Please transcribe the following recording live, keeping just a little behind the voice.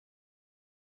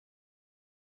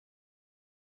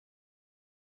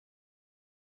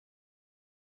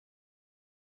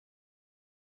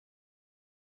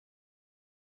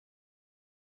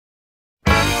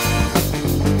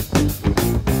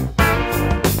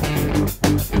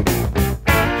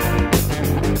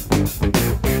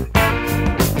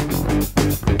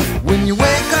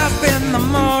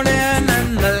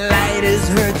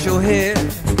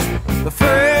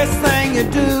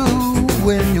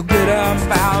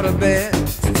out of bed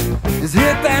is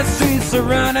hit that streets a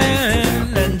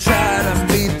running and try to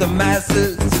beat the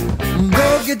masses.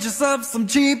 Go get yourself some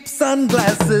cheap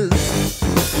sunglasses.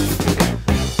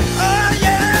 Oh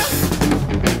yeah,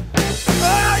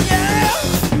 oh yeah,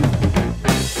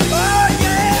 oh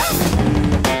yeah.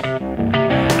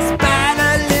 I spied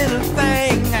a little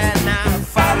thing and I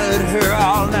followed her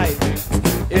all night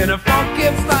in a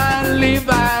funky fine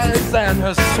Levi's and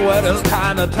her sweater's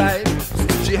kinda tight.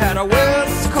 She had a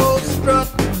West Coast strut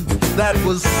that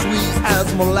was sweet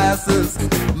as molasses.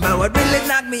 Man, what really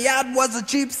knocked me out was the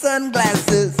cheap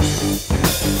sunglasses.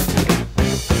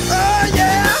 Oh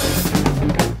yeah,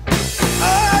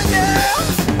 oh yeah,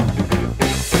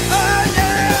 oh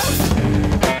yeah.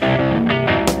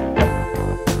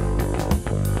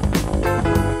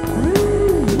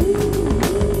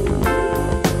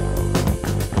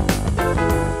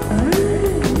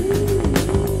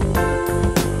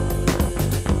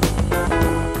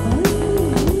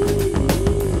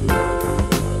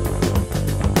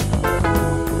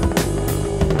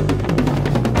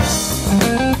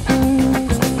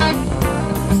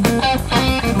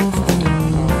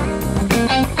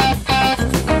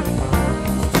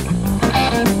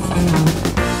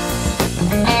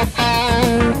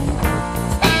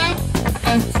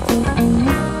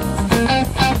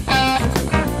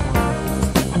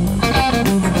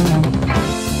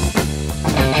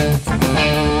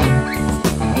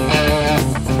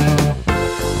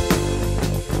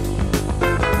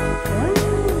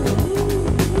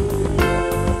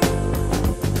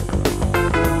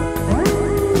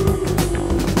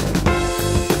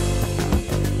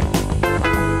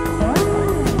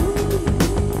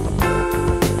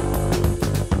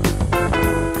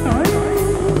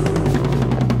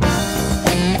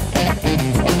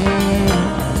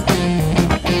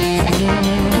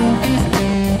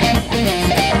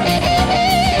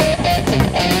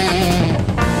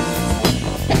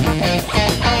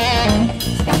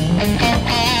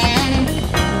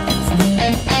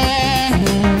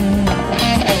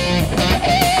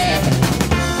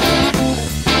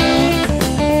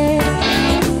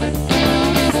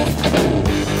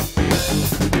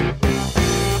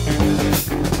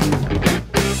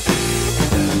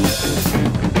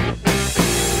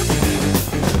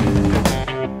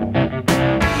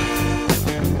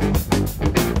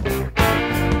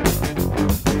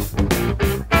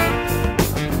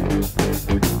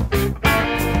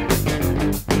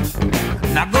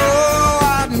 Now go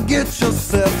out and get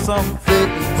yourself some thick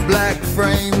black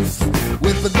frames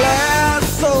with the glass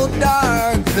so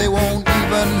dark they won't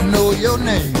even know your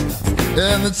name.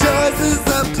 And the choice is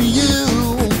up to you,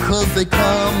 'cause they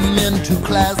come in two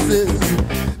classes: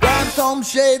 rhinestone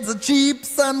shades or cheap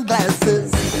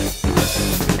sunglasses.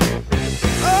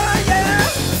 Oh yeah,